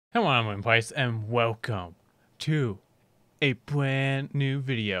Hello, I'm WilliamPrice, and welcome to a brand new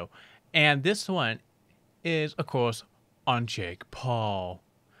video. And this one is, of course, on Jake Paul.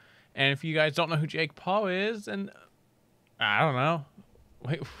 And if you guys don't know who Jake Paul is, and I don't know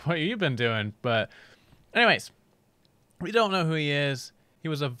what you've been doing, but anyways, we don't know who he is. He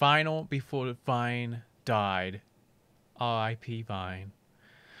was a Vinyl before Vine died. R.I.P. Vine.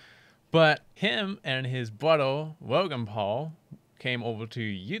 But him and his brother, Logan Paul, came over to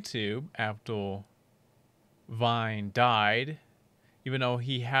YouTube after Vine died, even though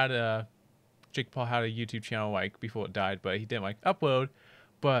Jake Paul had a YouTube channel like before it died, but he didn't like upload.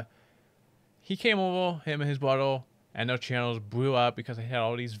 But he came over, him and his brother, and their channels blew up because they had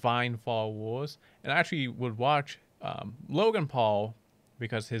all these Vine followers. And I actually would watch Logan Paul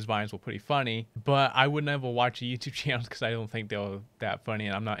because his Vines were pretty funny, but I would never watch the YouTube channels because I don't think they were that funny,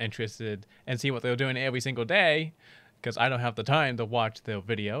 and I'm not interested in seeing what they're doing every single day because I don't have the time to watch their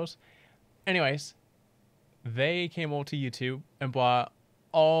videos. Anyways, they came over to YouTube and brought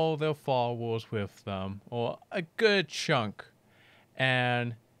all their followers with them, or a good chunk,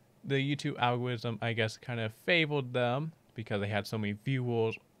 and the YouTube algorithm, I guess, kind of favored them because they had so many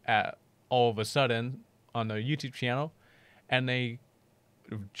viewers at all of a sudden on their YouTube channel, and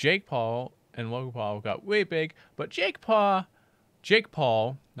Jake Paul and Logan Paul got way big, but Jake Paul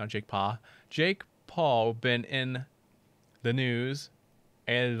been in the news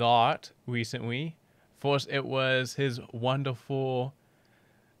a lot recently. First, it was his wonderful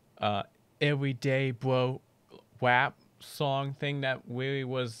Everyday Bro WAP song thing that really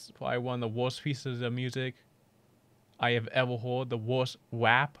was probably one of the worst pieces of music I have ever heard. The worst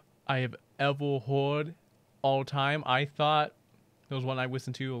WAP I have ever heard all time. I thought there was one I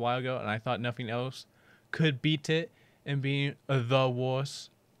listened to a while ago, and I thought nothing else could beat it in being the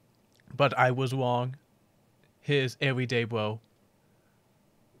worst. But I was wrong. His Everyday Bro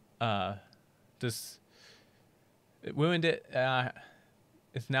just it ruined it.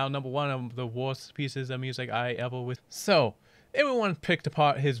 It's now number one of the worst pieces of music I ever listened. So everyone picked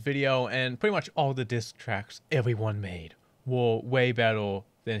apart his video, and pretty much all the diss tracks everyone made were way better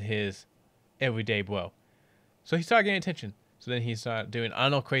than his Everyday Bro. So he started getting attention. So then he started doing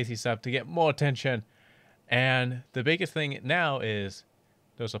other crazy stuff to get more attention. And the biggest thing now is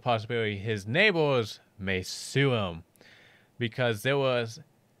there's a possibility his neighbors may sue him, because there was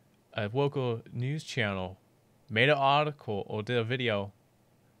a local news channel made an article or did a video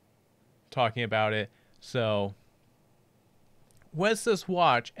talking about it. So let's just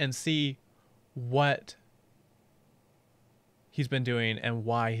watch and see what he's been doing and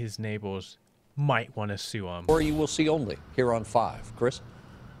why his neighbors might want to sue him. Or you will see only here on 5. Chris?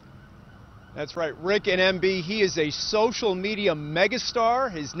 That's right, Rick and MB. He is a social media megastar.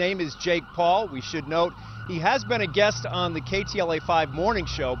 His name is Jake Paul. We should note he has been a guest on the KTLA 5 morning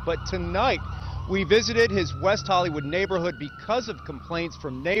show, but tonight we visited his West Hollywood neighborhood because of complaints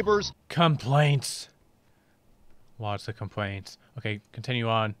from neighbors. Complaints. Lots of complaints. Okay, continue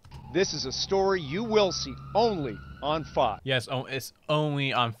on. This is a story you will see only on 5. Yes, it's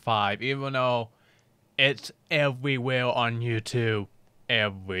only on 5, even though it's everywhere on YouTube.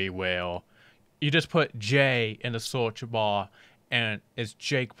 Everywhere. You just put J in the search bar, and it's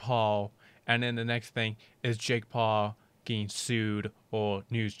Jake Paul, and then the next thing is Jake Paul getting sued, or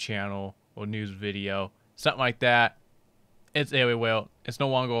news channel, or news video, something like that. It's everywhere. It's no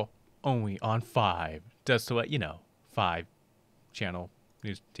longer only on 5. Just to let you know, 5 channel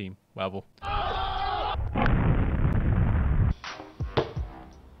news team level.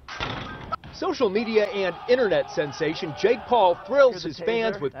 Social media and internet sensation Jake Paul thrills his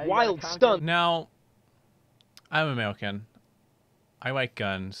fans with wild stunts. Now, I'm American. I like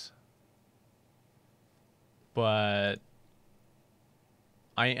guns. But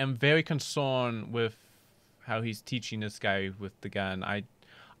I am very concerned with how he's teaching this guy with the gun.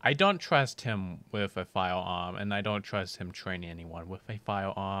 I don't trust him with a firearm, and I don't trust him training anyone with a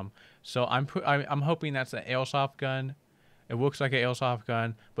firearm. So I'm hoping that's an airsoft gun. It looks like an airsoft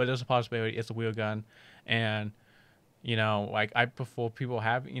gun, but there's a possibility it's a real gun. And, you know, like, I prefer people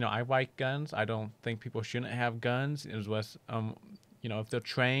have, you know, I like guns. I don't think people shouldn't have guns. It was, you know, if they're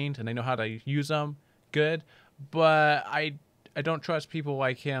trained and they know how to use them, good. But I don't trust people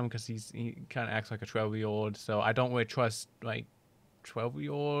like him because he kind of acts like a 12-year-old. So I don't really trust, like,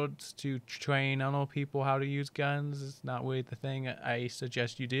 12-year-olds to train other people how to use guns. It's not really the thing I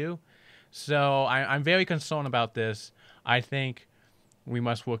suggest you do. So I'm very concerned about this. I think we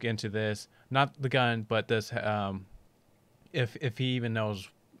must look into this. Not the gun, but this, if he even knows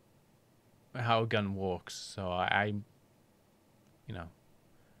how a gun works. So you know,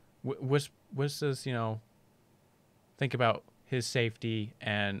 what's this, you know, think about his safety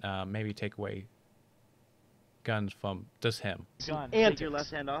and maybe take away guns from just him. And take your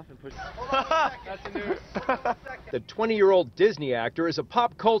left hand off and push. The 20-year-old Disney actor is a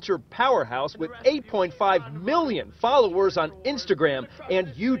pop culture powerhouse with 8.5 million followers on Instagram and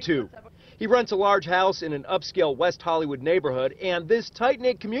YouTube. He rents a large house in an upscale West Hollywood neighborhood, and this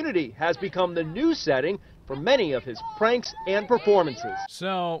tight-knit community has become the new setting for many of his pranks and performances.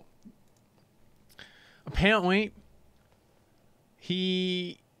 So, apparently,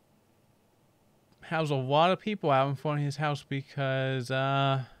 he has a lot of people out in front of his house because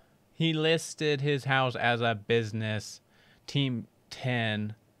he listed his house as a business, Team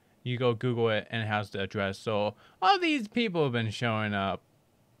 10. You go Google it and it has the address. So all these people have been showing up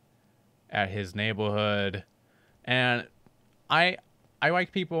at his neighborhood, and I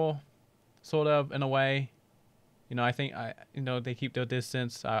like people sort of in a way. You know, I think they keep their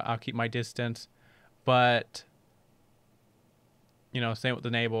distance. I'll keep my distance, but same with the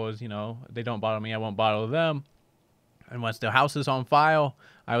neighbors. They don't bother me, I won't bother them. And once their house is on file,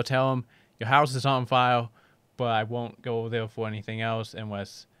 I will tell them your house is on file, but I won't go over there for anything else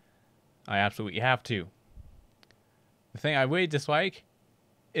unless I absolutely have to. The thing I really dislike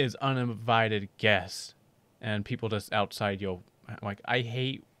is uninvited guests and people just outside your, like, I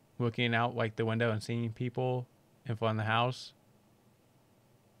hate looking out like the window and seeing people in front of the house,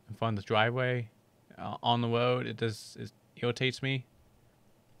 in front of the driveway, on the road. It irritates me.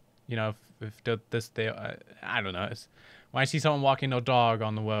 If I don't know. When I see someone walking their dog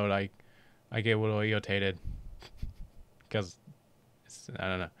on the road, I get a little irritated because I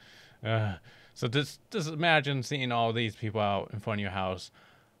don't know. So just imagine seeing all these people out in front of your house.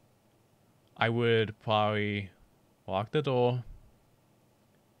 I would probably lock the door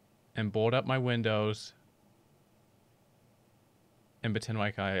and board up my windows and pretend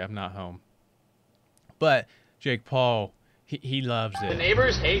like I am not home. But Jake Paul, he loves it. The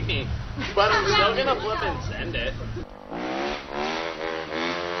neighbors hate me, but I'm still gonna flip and send it.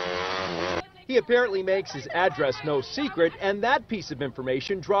 He apparently makes his address no secret, and that piece of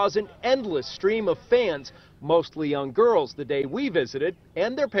information draws an endless stream of fans, mostly young girls, the day we visited,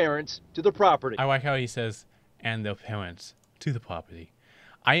 and their parents to the property. I like how he says, and their parents to the property.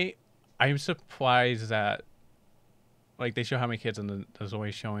 I'm surprised that, like, they show how many kids, and there's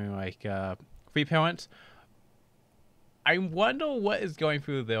always showing, like, 3 parents. I wonder what is going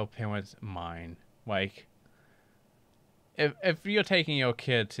through their parents' mind. Like, if you're taking your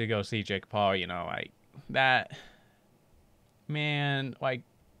kid to go see Jake Paul, like, that, man, like,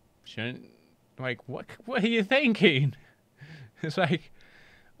 shouldn't, like, what are you thinking? It's like,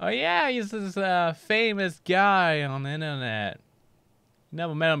 oh yeah, he's this famous guy on the internet.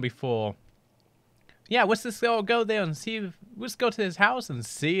 Never met him before. Yeah, let's just go there and see let's go to his house and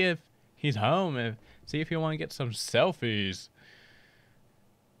see if he's home, and see if you want to get some selfies.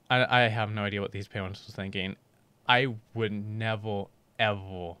 I have no idea what these parents were thinking. I would never,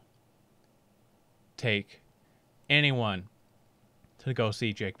 ever take anyone to go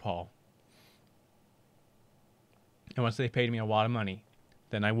see Jake Paul. And once they paid me a lot of money,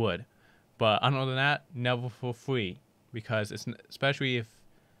 then I would. But other than that, never for free. Because especially if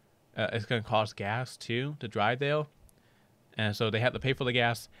it's going to cost gas too to drive there. And so they have to pay for the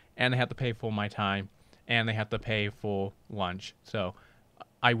gas, and they have to pay for my time, and they have to pay for lunch. So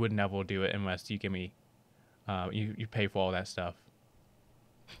I would never do it unless you give me, you pay for all that stuff.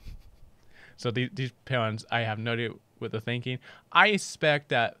 So these parents, I have no idea what they're thinking. I expect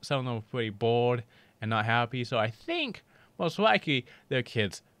that some of them are pretty bored and not happy. So I think most likely their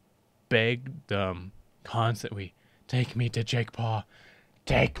kids begged them constantly, take me to Jake Paul,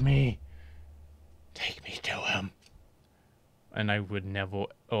 take me to him. And I would never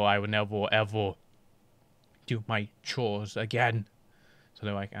ever do my chores again. So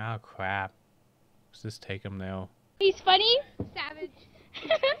they're like, oh crap, let's just take him now. He's funny. Savage.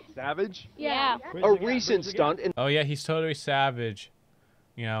 Savage? Yeah. A recent stunt in Oh yeah, he's totally savage.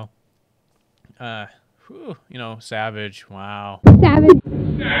 Savage. Wow. Savage.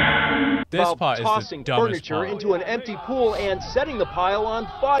 This part is the tossing dumbest furniture part. into an empty pool and setting the pile on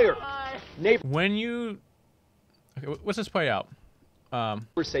fire. Neighbors When you, okay, let's just play out.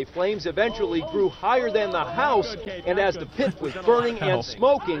 say flames eventually grew higher than the house, and as the pit was burning and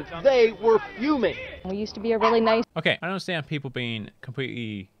smoking, they were fuming. We used to be a really nice. Okay, I understand people being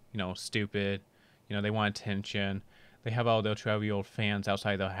completely, stupid. They want attention. They have all their 12-year-old fans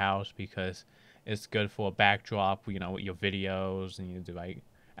outside their house because it's good for a backdrop, with your videos, and you do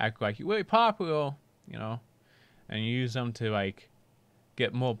act like you're really popular, and you use them to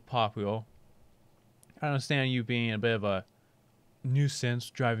get more popular. I understand you being a bit of a nuisance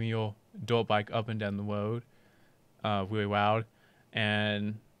driving your dirt bike up and down the road. really loud,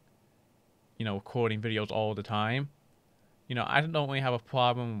 and recording videos all the time. I don't really have a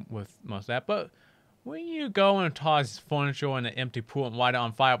problem with most of that, but when you go and toss furniture in an empty pool and light it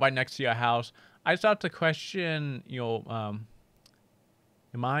on fire right next to your house, I start to your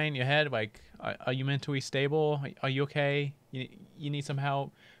mind, your head. Like, are you mentally stable? Are you okay? You need some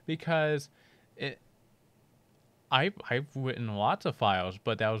help? Because I've written lots of files,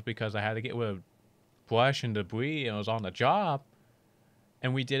 but that was because I had to get rid of brush and debris, and it was on the job,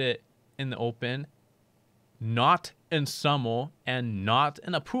 and we did it in the open, not in summer, and not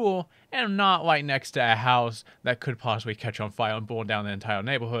in a pool, and not right next to a house that could possibly catch on fire and burn down the entire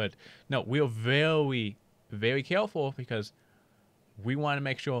neighborhood. No, we were very, very careful because we want to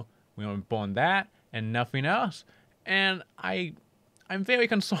make sure we don't burn that and nothing else. And I'm very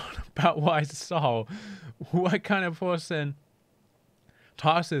concerned about what I saw. What kind of person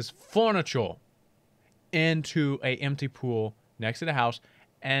tosses furniture into a empty pool next to the house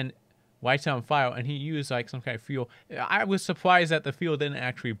and lights it on fire, and he used like some kind of fuel. I was surprised that the fuel didn't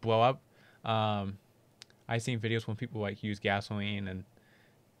actually blow up. I've seen videos when people like use gasoline and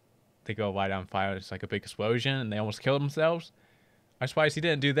they go light on fire. It's like a big explosion and they almost kill themselves. I'm surprised he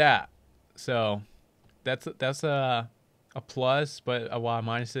didn't do that. So that's a plus, but a lot of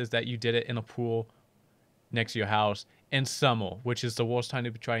minuses that you did it in a pool next to your house in summer, which is the worst time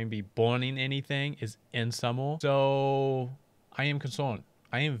to try and be burning anything, is in summer. So I am concerned.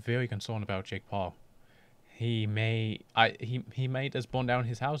 I am very concerned about Jake Paul. He may just burn down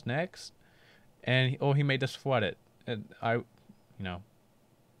his house next, or he may just flood it. And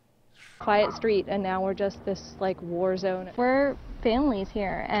quiet street, and now we're just this like war zone. We're families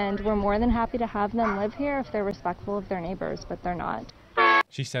here, and we're more than happy to have them live here if they're respectful of their neighbors, but they're not.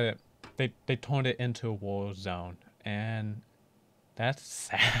 She said it. They turned it into a war zone, and that's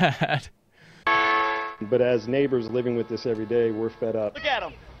sad. But as neighbors living with this every day, we're fed up. Look at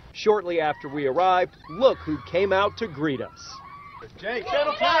him. Shortly after we arrived, look who came out to greet us. Jake,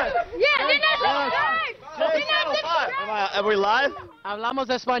 Channel 5. Yeah, they're not Jake, subscribed. Channel 5. Are we live? Hablamos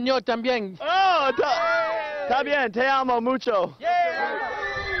español también. Oh, está bien. Te amo mucho.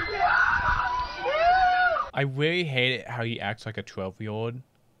 I really hate it how he acts like a 12-year-old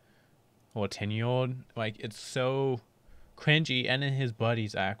or a 10-year-old. Like, it's so cringy, and then his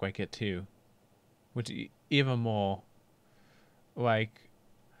buddies act like it too, which is even more like,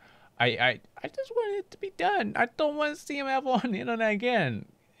 I just want it to be done. I don't want to see him ever on the internet again.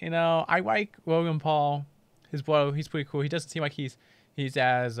 I like Logan Paul, his brother. He's pretty cool. He doesn't seem like he's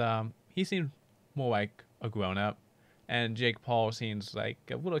as he seems more like a grown-up, and Jake Paul seems like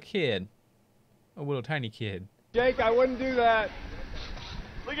a little kid. A little tiny kid. Jake, I wouldn't do that.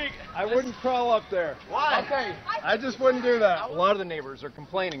 Look at. I wouldn't crawl up there. Why? Okay. I just wouldn't do that. A lot of the neighbors are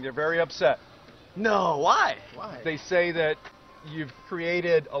complaining. They're very upset. No. Why? They say that you've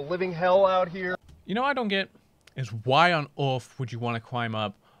created a living hell out here. I don't get is why on earth would you want to climb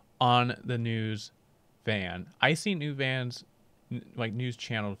up on the news van? I see new vans, like news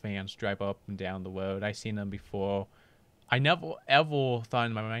channel vans, drive up and down the road. I've seen them before. I never ever thought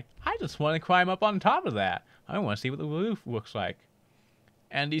in my mind, I just want to climb up on top of that. I want to see what the roof looks like.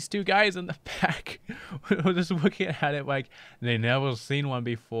 And these two guys in the back were just looking at it like they never seen one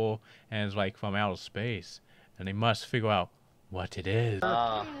before, and it's like from outer space, and they must figure out what it is.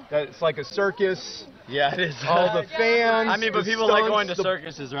 It's like a circus. Yeah, it is. All the fans. I mean, but the people like going to stunts,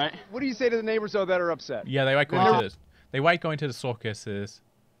 circuses, right? What do you say to the neighbors, though, that are upset? Yeah, they like going to this. They like going to the circuses,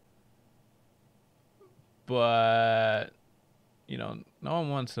 but no one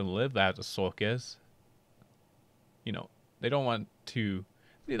wants to live at a circus. They don't want to.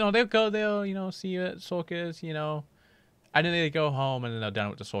 They'll go there, see you at circus, and then they go home and then they're done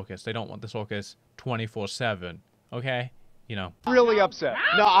with the circus. They don't want the circus 24/7. Okay, Really upset.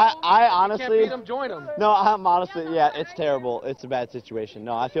 No, I honestly. Can't beat them, join them. No, I'm honestly, yeah, it's terrible. It's a bad situation.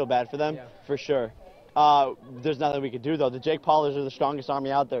 No, I feel bad for them, for sure. There's nothing we could do, though. The Jake Paulers are the strongest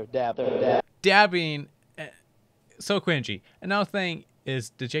army out there. Dabbing, so cringy. Another thing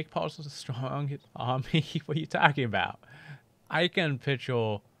is, the Jake Paul's the strongest army. What are you talking about? I can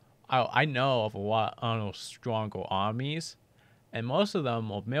picture. I know of a lot of stronger armies, and most of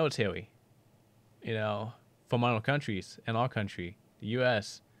them are military. From other countries and our country, the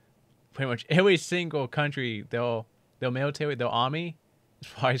U.S. Pretty much every single country, their military, their army is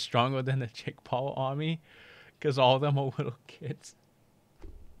probably stronger than the Jake Paul army, because all of them are little kids.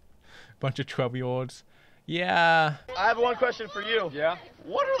 Bunch of 12-year-olds. Yeah. I have one question for you. Yeah?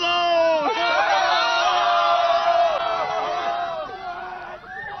 What are those?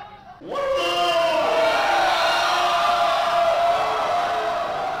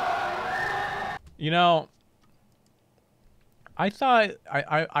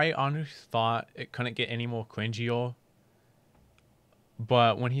 I honestly thought it couldn't get any more cringier.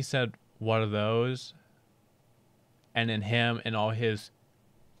 But when he said, "What are those?" and then him and all his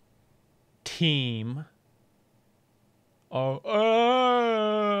team, that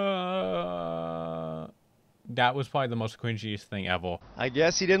was probably the most cringiest thing ever. I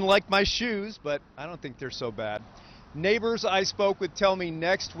guess he didn't like my shoes, but I don't think they're so bad. Neighbors I spoke with tell me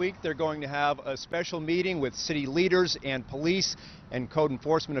next week they're going to have a special meeting with city leaders and police and code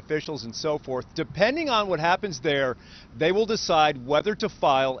enforcement officials and so forth. Depending on what happens there, they will decide whether to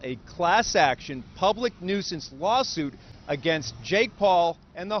file a class action public nuisance lawsuit against Jake Paul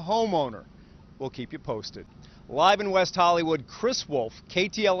and the homeowner. We'll keep you posted. Live in West Hollywood, Chris Wolf,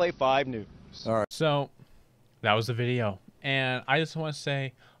 KTLA 5 News. All right. So that was the video. And I just want to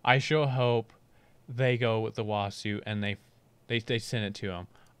say, I sure hope they go with the lawsuit and they send it to him.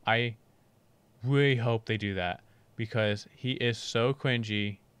 I really hope they do that because he is so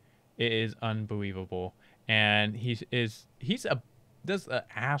cringy. It is unbelievable. And he's an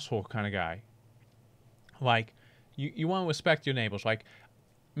asshole kind of guy. Like, you want to respect your neighbors. Like,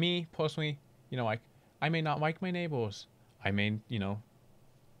 me, personally, you know, like, I may not like my neighbors. I may, you know,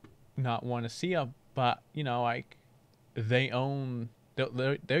 not want to see them. But, you know, like, they own...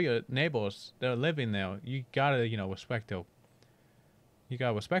 They're your neighbors. They're living there. You gotta, you know, respect them. You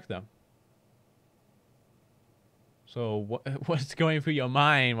gotta respect them. So what's going through your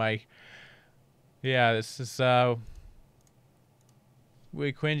mind? Like, yeah, this is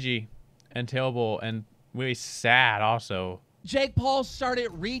really cringy and terrible and really sad also. Jake Paul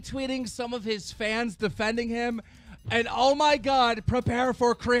started retweeting some of his fans defending him. And oh my God, prepare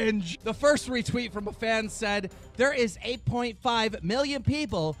for cringe. The first retweet from a fan said, there is 8.5 million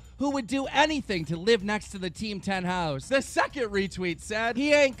people who would do anything to live next to the Team 10 house. The second retweet said,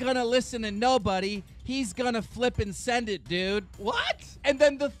 he ain't gonna listen to nobody. He's gonna flip and send it, dude. What? And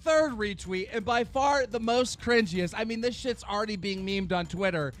then the third retweet, and by far the most cringiest, I mean, this shit's already being memed on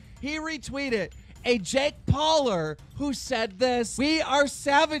Twitter. He retweeted a Jake Pauler who said this, we are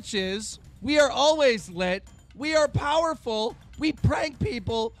savages. We are always lit. We are powerful. We prank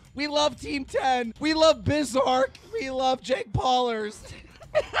people. We love Team 10. We love Bizarre. We love Jake Paulers.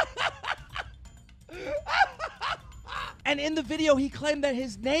 And in the video, he claimed that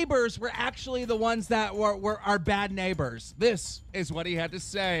his neighbors were actually the ones that were our bad neighbors. This is what he had to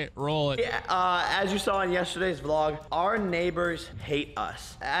say. Roll it. Yeah, as you saw in yesterday's vlog, our neighbors hate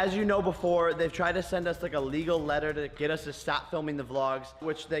us. As you know before, they've tried to send us like a legal letter to get us to stop filming the vlogs,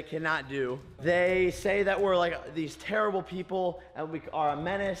 which they cannot do. They say that we're like these terrible people and we are a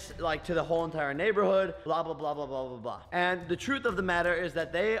menace like to the whole entire neighborhood, blah, blah, blah, blah, blah, blah, blah. And the truth of the matter is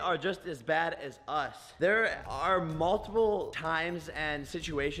that they are just as bad as us. There are multiple times and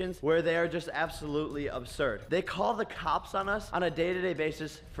situations where they are just absolutely absurd. They call the cops on us on a day-to-day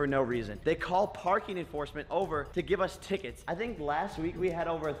basis for no reason. They call parking enforcement over to give us tickets. I think last week we had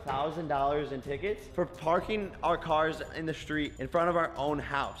over $1,000 in tickets for parking our cars in the street in front of our own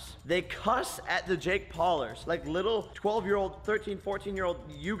house. They cuss at the Jake Paulers, like little 12-year-old, 13, 14-year-old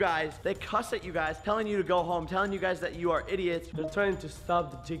you guys. They cuss at you guys, telling you to go home, telling you guys that you are idiots. They're trying to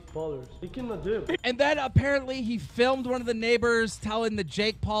stop the Jake Paulers. They cannot do it. And then apparently he filmed one of the neighbors telling the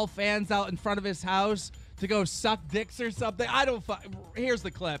Jake Paul fans out in front of his house to go suck dicks or something. I don't here's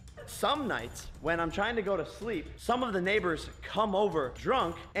the clip. Some nights when I'm trying to go to sleep, some of the neighbors come over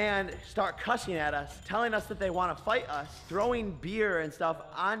drunk and start cussing at us, telling us that they want to fight us, throwing beer and stuff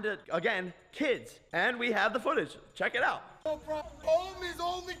onto, again, kids. And we have the footage. Check it out. Oh, bro, home is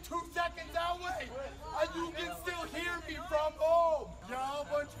only 2 seconds away, and you can still hear me from home. Y'all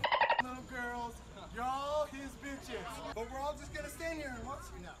bunch of little girls, y'all his bitches. But we're all just gonna stand here and watch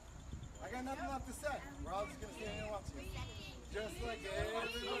you now. I got nothing left to say. We're all just gonna stand here and watch you. Just like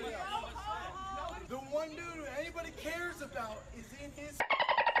everybody else. The one dude anybody cares about is in his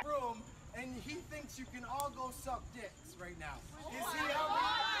room, and he thinks you can all go suck dicks right now. Is he out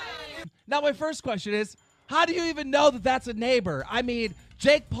there? Now my first question is, how do you even know that that's a neighbor? I mean,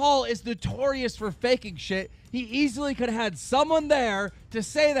 Jake Paul is notorious for faking shit. He easily could have had someone there to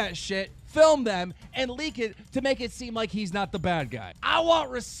say that shit, film them, and leak it to make it seem like he's not the bad guy. I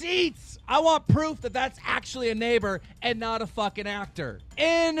want receipts. I want proof that that's actually a neighbor and not a fucking actor.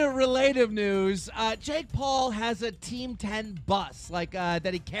 In relative news, Jake Paul has a Team 10 bus, like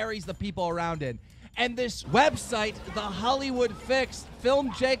that he carries the people around in. And this website, The Hollywood Fix,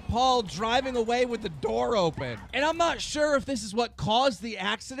 filmed Jake Paul driving away with the door open. And I'm not sure if this is what caused the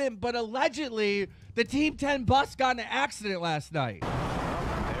accident, but allegedly, the Team 10 bus got in an accident last night.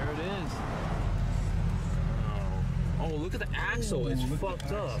 There it is. Oh, look at the axle. It's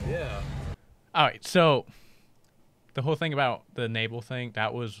fucked up. Yeah. All right, so the whole thing about the Nabel thing,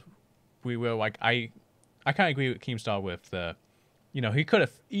 that was, we were like, I kind of agree with Keemstar with the, you know, he could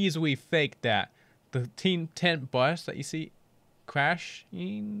have easily faked that. The Team 10 bus that you see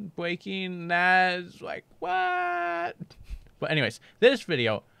crashing, breaking, that's like, what? But anyways, this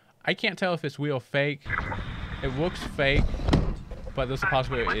video, I can't tell if it's real or fake. It looks fake, but there's a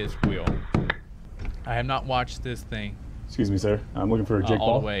possibility it is real. I have not watched this thing. Excuse me, sir. I'm looking for Jake Paul.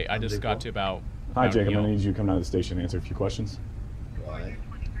 All the way. I just got to about... Hi, Jake. I'm going to need you to come down to the station and answer a few questions.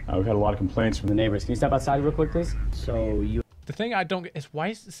 We've had a lot of complaints from the neighbors. Can you step outside real quick, please? So you... The thing I don't get is why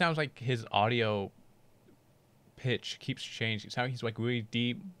it sounds like his audio pitch keeps changing. It sounds like he's like really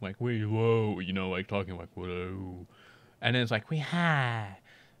deep, like really low, you know, like talking like whoa. And then it's like, we high.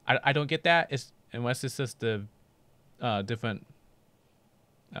 I don't get that. It's unless it's just the different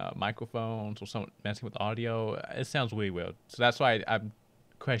microphones or something messing with audio. It sounds really weird. So that's why I'm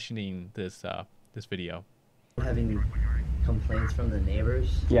questioning this this video. Having complaints from the neighbors?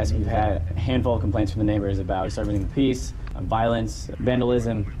 Yes, we've had a handful of complaints from the neighbors about disturbing the peace, violence,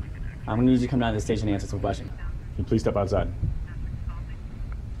 vandalism. I'm going to need you to come down to the station and answer some questions. Can you please step outside?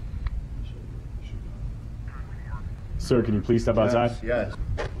 Sir, can you please step outside? Yes.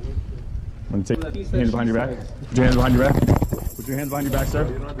 I'm going to take your hands behind your back. Put your hands behind your back. Put your hands behind your back, sir.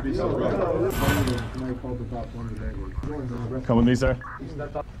 Come with me, sir.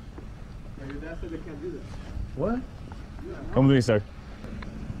 What? Come with me, sir.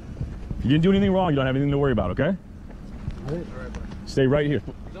 If you didn't do anything wrong, you don't have anything to worry about, okay? Stay right here.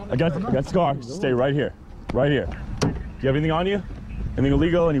 Against the car, stay right here. Right here. Do you have anything on you? Anything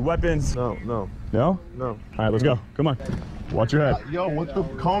illegal? Any weapons? No, no. No? No. All right, let's go. Come on. Watch your head. Yo, what the?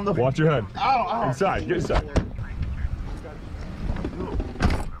 Calm the. Watch your head. Ow, ow. Inside. Get inside.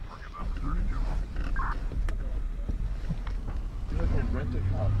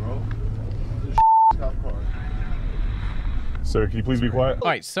 Sir, can you please be quiet? All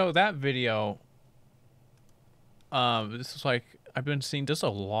right, so that video, this is like, I've been seeing just a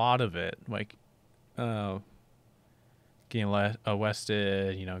lot of it, like, getting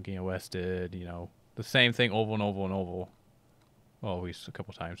arrested, you know, getting arrested, you know, the same thing over and over and over. Well, at least a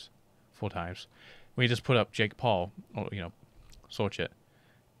couple times, 4 times. We just put up Jake Paul, or, you know, search it.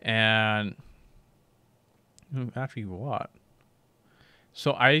 And actually what?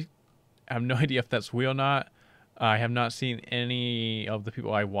 So I have no idea if that's real or not. I have not seen any of the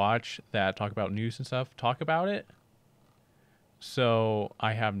people I watch that talk about news and stuff talk about it. So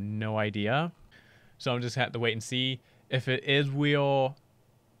I have no idea. So I'm just have to wait and see if it is real.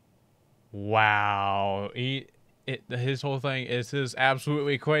 Wow. His whole thing is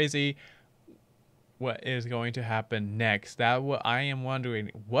absolutely crazy. What is going to happen next? That what I am wondering.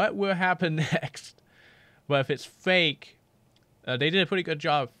 What will happen next? But if it's fake, they did a pretty good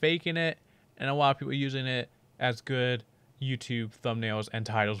job faking it, and a lot of people using it as good YouTube thumbnails and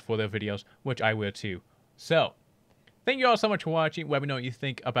titles for their videos, which I will too. So, thank you all so much for watching. Let me know what you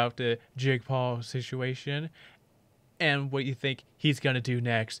think about the Jake Paul situation and what you think he's going to do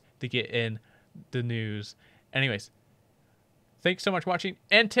next to get in the news. Anyways, thanks so much for watching.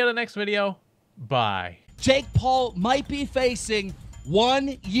 Until the next video, bye. Jake Paul might be facing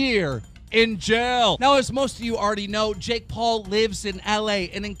 1 year in jail. Now, as most of you already know, Jake Paul lives in LA,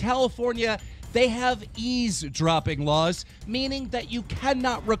 and in California, they have eavesdropping laws, meaning that you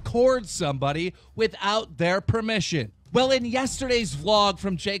cannot record somebody without their permission. Well, in yesterday's vlog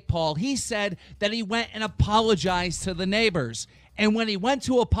from Jake Paul, he said that he went and apologized to the neighbors. And when he went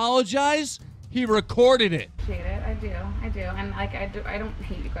to apologize, he recorded it. Appreciate it. I do. And like, I don't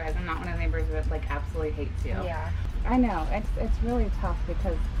hate you guys. I'm not one of the neighbors that like absolutely hates you. Yeah. I know. It's really tough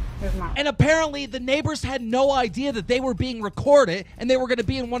because there's not. And apparently the neighbors had no idea that they were being recorded and they were going to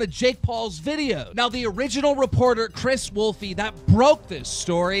be in one of Jake Paul's videos. Now, the original reporter, Chris Wolfe, that broke this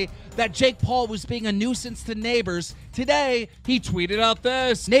story that Jake Paul was being a nuisance to neighbors, today he tweeted out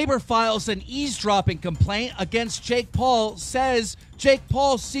this. Neighbor files an eavesdropping complaint against Jake Paul, says Jake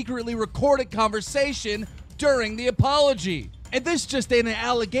Paul secretly recorded conversation during the apology. And this just ain't an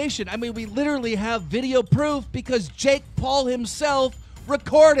allegation. I mean, we literally have video proof because Jake Paul himself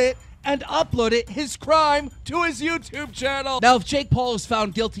recorded and uploaded his crime to his YouTube channel. Now, if Jake Paul is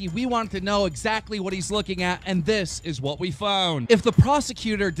found guilty, we want to know exactly what he's looking at, and this is what we found. If the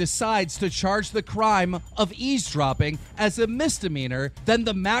prosecutor decides to charge the crime of eavesdropping as a misdemeanor, then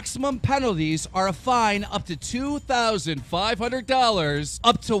the maximum penalties are a fine up to $2,500,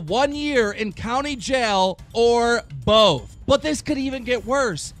 up to 1 year in county jail, or both. But this could even get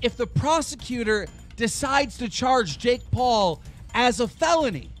worse. If the prosecutor decides to charge Jake Paul as a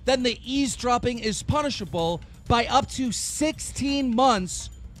felony, then the eavesdropping is punishable by up to 16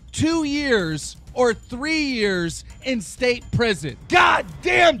 months, 2 years, or 3 years in state prison. God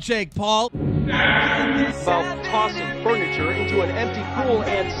damn, Jake Paul! About tossing furniture into an empty pool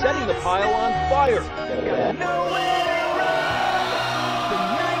and setting the pile on fire.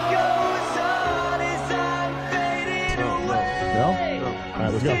 No? All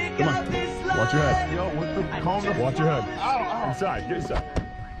right, let's go. Come on. Watch your head. Watch your head. Inside. Get inside.